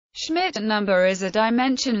Schmidt number is a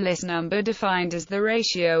dimensionless number defined as the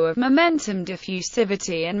ratio of momentum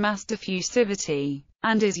diffusivity and mass diffusivity,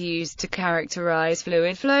 and is used to characterize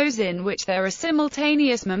fluid flows in which there are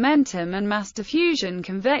simultaneous momentum and mass diffusion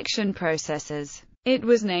convection processes. It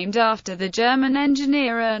was named after the German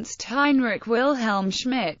engineer Ernst Heinrich Wilhelm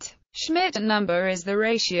Schmidt. Schmidt number is the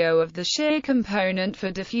ratio of the shear component for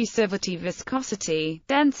diffusivity viscosity,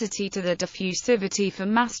 density to the diffusivity for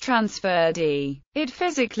mass transfer d. It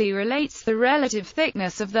physically relates the relative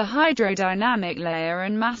thickness of the hydrodynamic layer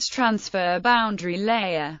and mass transfer boundary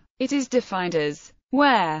layer. It is defined as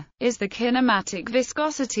where is the kinematic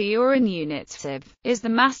viscosity, or in units of is the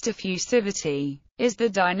mass diffusivity, is the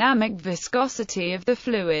dynamic viscosity of the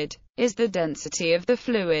fluid, is the density of the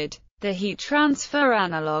fluid. The heat transfer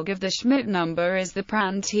analog of the Schmidt number is the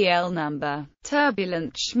Prandtl number.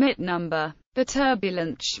 Turbulent Schmidt number. The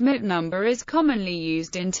turbulent Schmidt number is commonly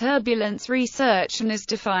used in turbulence research and is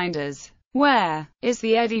defined as where is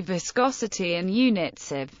the eddy viscosity in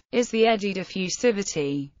units of is the eddy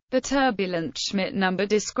diffusivity. The turbulent Schmidt number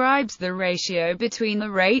describes the ratio between the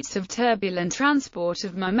rates of turbulent transport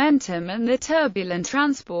of momentum and the turbulent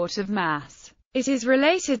transport of mass. It is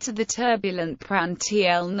related to the turbulent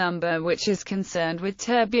Prandtl number, which is concerned with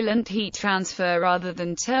turbulent heat transfer rather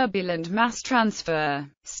than turbulent mass transfer.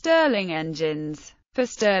 Stirling engines. For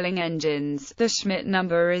Stirling engines, the Schmidt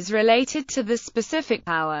number is related to the specific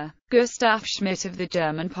power. Gustav Schmidt of the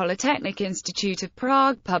German Polytechnic Institute of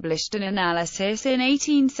Prague published an analysis in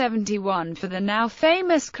 1871 for the now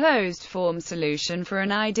famous closed-form solution for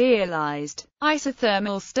an idealized,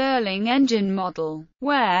 isothermal Stirling engine model.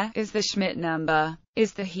 Where is the Schmidt number?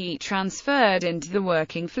 Is the heat transferred into the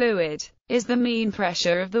working fluid? Is the mean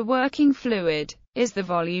pressure of the working fluid? Is the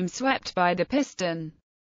volume swept by the piston?